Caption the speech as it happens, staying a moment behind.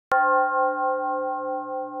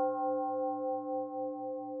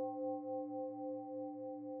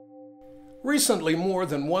Recently, more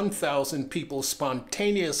than 1,000 people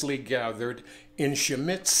spontaneously gathered in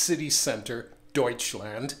Schmidt's city center,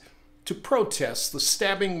 Deutschland, to protest the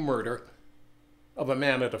stabbing murder of a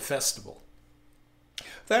man at a festival.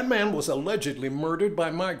 That man was allegedly murdered by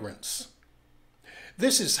migrants.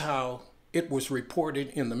 This is how it was reported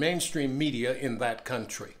in the mainstream media in that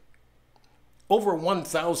country. Over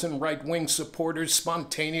 1,000 right-wing supporters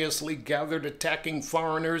spontaneously gathered attacking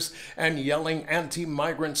foreigners and yelling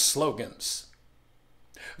anti-migrant slogans.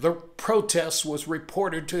 The protest was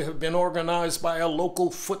reported to have been organized by a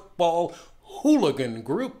local football hooligan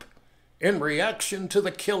group in reaction to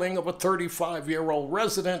the killing of a 35-year-old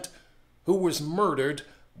resident who was murdered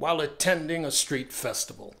while attending a street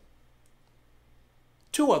festival.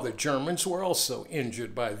 2 other Germans were also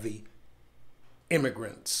injured by the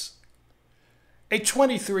immigrants. A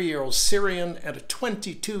 23-year-old Syrian and a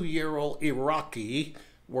 22-year-old Iraqi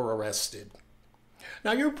were arrested.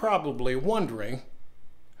 Now you're probably wondering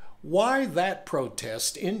why that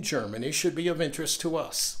protest in Germany should be of interest to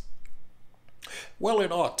us. Well,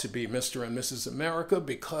 it ought to be, Mr. and Mrs. America,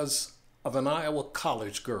 because of an Iowa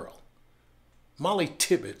college girl. Mollie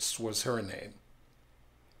Tibbetts was her name.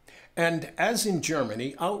 And as in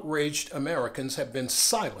Germany, outraged Americans have been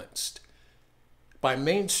silenced by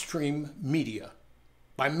mainstream media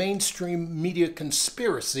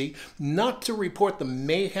conspiracy not to report the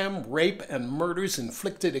mayhem, rape, and murders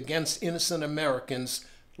inflicted against innocent Americans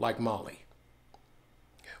like Mollie.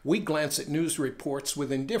 We glance at news reports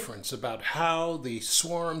with indifference about how the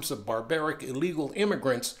swarms of barbaric illegal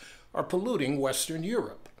immigrants are polluting Western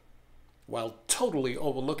Europe, while totally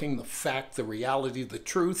overlooking the reality, the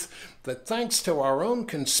truth, that thanks to our own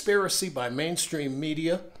conspiracy by mainstream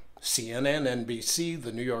media, CNN, NBC,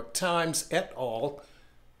 the New York Times, et al.,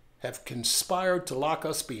 have conspired to lock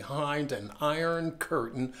us behind an iron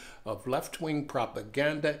curtain of left-wing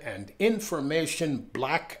propaganda and information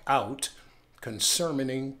blackout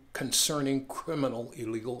concerning criminal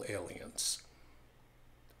illegal aliens.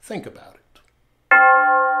 Think about it.